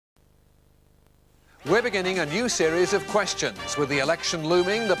We're beginning a new series of questions. With the election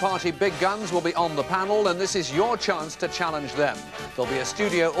looming, the party big guns will be on the panel, and this is your chance to challenge them. There'll be a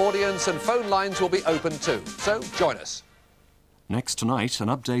studio audience and phone lines will be open too. So join us. Next tonight, an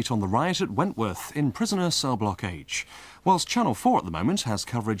update on the riot at Wentworth in prisoner cell block H. Whilst Channel 4 at the moment has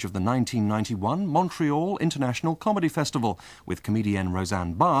coverage of the 1991 Montreal International Comedy Festival with comedienne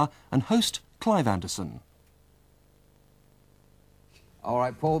Roseanne Barr and host Clive Anderson. All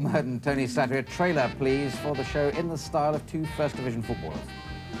right, Paul Merton, Tony Slattery, a trailer, please, for the show in the style of two First Division footballers.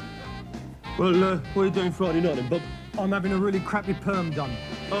 Well, what are you doing Friday night then, Bob? I'm having a really crappy perm done.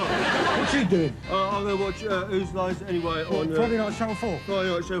 Oh. What's you doing? I'm going to watch Who's Lies Anyway on... Friday night, Channel 4. Friday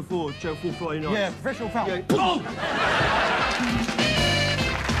night, Channel 4. Channel 4 Friday night. Yeah, professional foul. Yeah. Boom!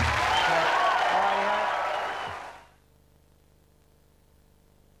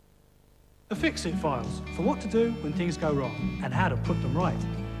 The Fix-It files for what to do when things go wrong and how to put them right.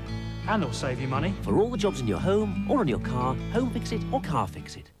 And they'll save you money. For all the jobs in your home or on your car, Home Fix-It or Car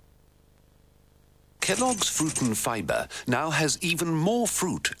Fix-It. Kellogg's Fruit and Fibre now has even more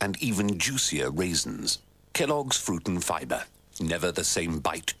fruit and even juicier raisins. Kellogg's Fruit and Fibre. Never the same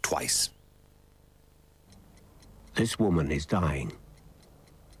bite twice. This woman is dying.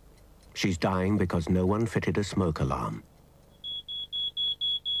 She's dying because no one fitted a smoke alarm.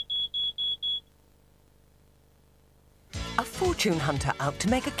 A fortune hunter out to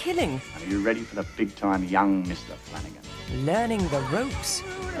make a killing. Are you ready for the big-time young Mr. Flanagan? Learning the ropes.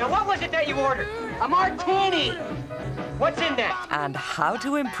 Now, what was it that you ordered? A martini! What's in that? And how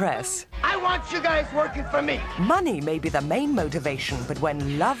to impress. I want you guys working for me! Money may be the main motivation, but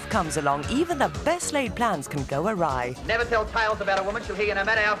when love comes along, even the best laid plans can go awry. Never tell tales about a woman. She'll hear you no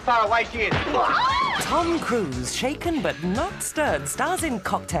matter how far away she is. Tom Cruise, shaken but not stirred, stars in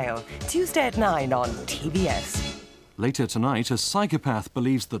Cocktail. Tuesday at 9 on TVS. Later tonight, a psychopath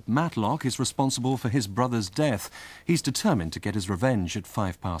believes that Matlock is responsible for his brother's death. He's determined to get his revenge at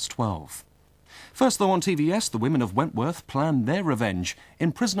 12:05. First, though, on TVS, the women of Wentworth plan their revenge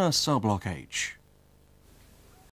in prisoner cell block H.